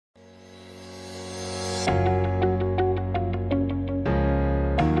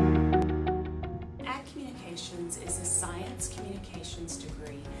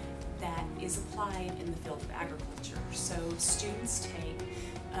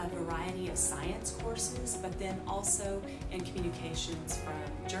a variety of science courses, but then also in communications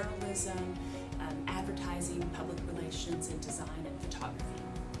from journalism, advertising, public relations, and design and photography.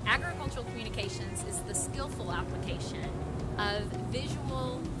 Agricultural communications is the skillful application of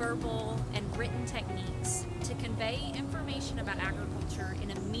visual, verbal, and written techniques to convey information about agriculture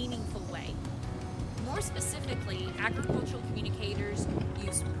in a meaningful way. More specifically, agricultural communicators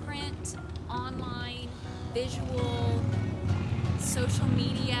use print, online, visual, social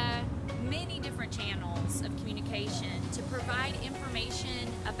media, many different channels of communication to provide information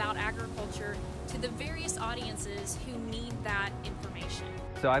about agriculture to the various audiences who need that information.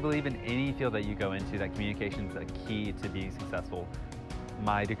 So I believe in any field that you go into that communication is a key to being successful.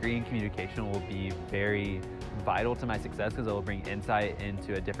 My degree in communication will be very vital to my success because it will bring insight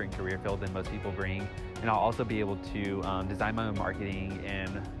into a different career field than most people bring. And I'll also be able to design my own marketing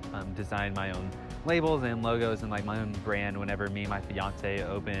and design my own labels and logos and like my own brand whenever me and my fiance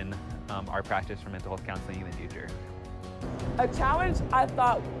open our practice for mental health counseling in the future. A challenge I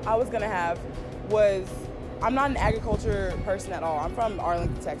thought I was gonna have was, I'm not an agriculture person at all. I'm from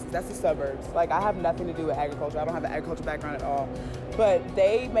Arlington, Texas. That's the suburbs. Like, I have nothing to do with agriculture. I don't have an agriculture background at all. But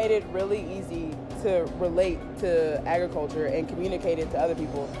they made it really easy to relate to agriculture and communicate it to other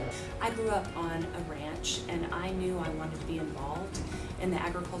people. I grew up on a ranch, and I knew I wanted to be involved in the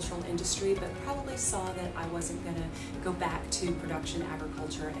agricultural industry, but probably saw that I wasn't going to go back to production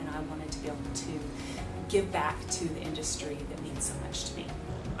agriculture, and I wanted to be able to give back to the industry that means so much to me.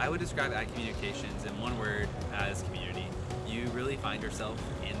 I would describe ag communications in one word as community. You really find yourself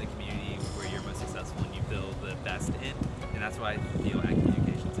in the community where you're most successful and you feel the best in, and that's what I feel ag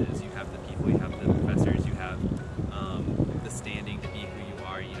communications is. You have the people, you have the professors, you have the standing to be who you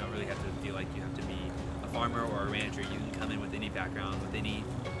are. You don't really have to feel like you have to be a farmer or a rancher. You can come in with any background, with any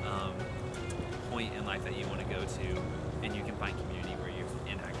point in life that you want to go to, and you can find community where you're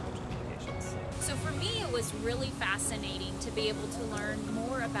in agricultural communications. So for me, it was really fascinating to be able to learn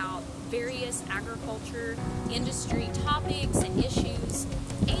more about various agriculture industry topics and issues,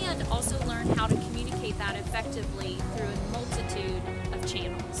 and also learn how to communicate that effectively through a multitude of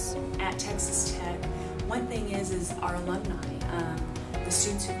channels. At Texas Tech, one thing is our alumni. The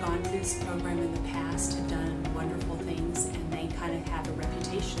students who've gone through this program in the past have done wonderful things, and they kind of have a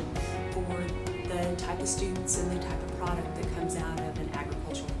reputation for the type of students and the type of product that comes out of an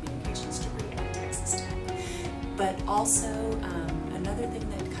agricultural communications degree at Texas Tech. But also, another thing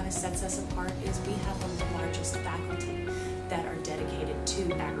that kind of sets us apart is we have one of the largest faculty that are dedicated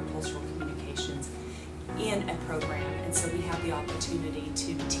to agricultural communications in a program, and so we have the opportunity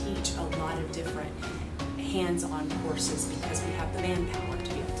to teach a lot of different hands-on courses because we have the manpower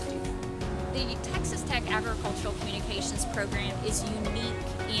to be able to do that. The Texas Tech Agricultural Communications program is unique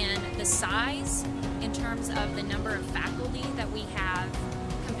in the size in terms of the number of faculty that we have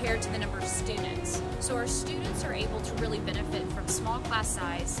compared to the number of students. So our students are able to really benefit from small class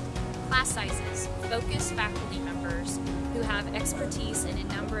sizes, focused faculty members who have expertise in a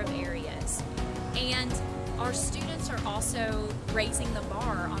number of areas. And our students are also raising the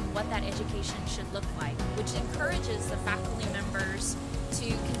bar on what that education should look like, which encourages the faculty members to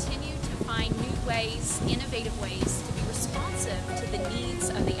continue to find new ways, innovative ways to be responsive to the needs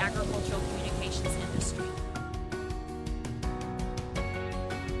of the agricultural